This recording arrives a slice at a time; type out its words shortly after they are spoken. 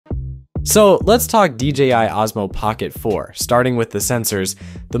So let's talk DJI Osmo Pocket 4, starting with the sensors,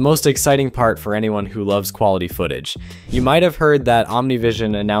 the most exciting part for anyone who loves quality footage. You might have heard that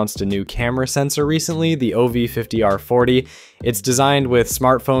OmniVision announced a new camera sensor recently, the OV50R40. It's designed with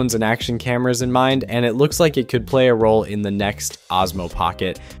smartphones and action cameras in mind, and it looks like it could play a role in the next Osmo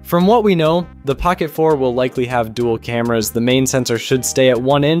Pocket. From what we know, the Pocket 4 will likely have dual cameras. The main sensor should stay at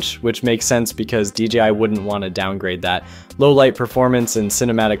 1 inch, which makes sense because DJI wouldn't want to downgrade that. Low light performance and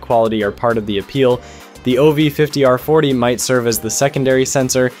cinematic quality are part of the appeal. The OV50R40 might serve as the secondary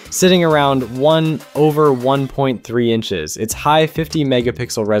sensor, sitting around over 1.3 inches. Its high 50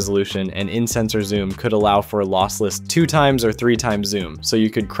 megapixel resolution and in-sensor zoom could allow for a lossless 2x or 3x zoom, so you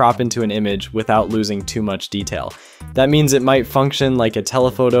could crop into an image without losing too much detail. That means it might function like a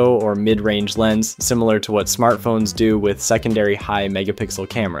telephoto or mid-range lens, similar to what smartphones do with secondary high megapixel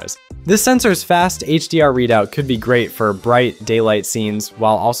cameras. This sensor's fast HDR readout could be great for bright daylight scenes,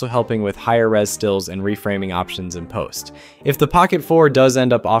 while also helping with higher res stills and reframing options in post. If the Pocket 4 does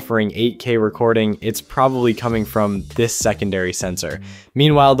end up offering 8K recording, it's probably coming from this secondary sensor.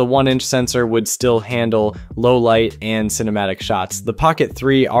 Meanwhile, the 1-inch sensor would still handle low light and cinematic shots. The Pocket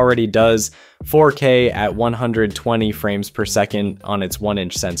 3 already does 4K at 120 frames per second on its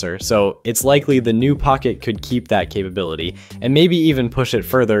 1-inch sensor, so it's likely the new Pocket could keep that capability, and maybe even push it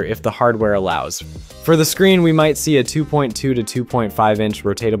further if the hardware allows. For the screen, we might see a 2.2 to 2.5 inch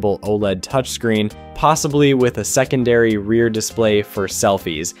rotatable OLED touchscreen, possibly with a secondary rear display for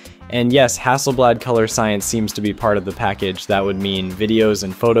selfies. And yes, Hasselblad color science seems to be part of the package. That would mean videos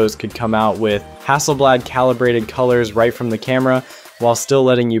and photos could come out with Hasselblad calibrated colors right from the camera, while still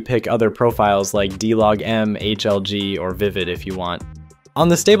letting you pick other profiles like D-Log-M, HLG, or Vivid if you want. On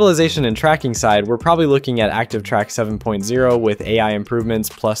the stabilization and tracking side, we're probably looking at ActiveTrack 7.0 with AI improvements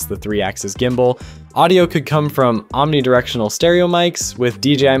plus the 3-axis gimbal. Audio could come from omnidirectional stereo mics with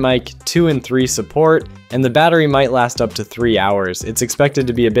DJI Mic 2 and 3 support, and the battery might last up to 3 hours. It's expected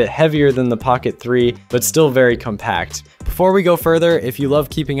to be a bit heavier than the Pocket 3, but still very compact. Before we go further, if you love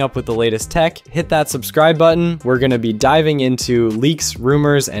keeping up with the latest tech, hit that subscribe button. We're going to be diving into leaks,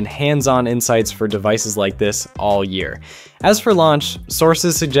 rumors, and hands-on insights for devices like this all year. As for launch,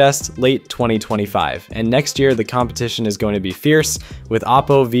 sources suggest late 2025, and next year the competition is going to be fierce, with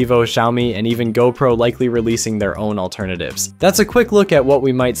Oppo, Vivo, Xiaomi, and even GoPro likely releasing their own alternatives. That's a quick look at what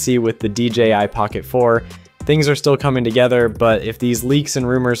we might see with the DJI Pocket 4. Things are still coming together, but if these leaks and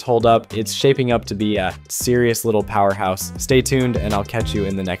rumors hold up, it's shaping up to be a serious little powerhouse. Stay tuned, and I'll catch you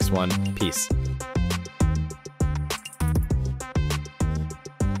in the next one. Peace.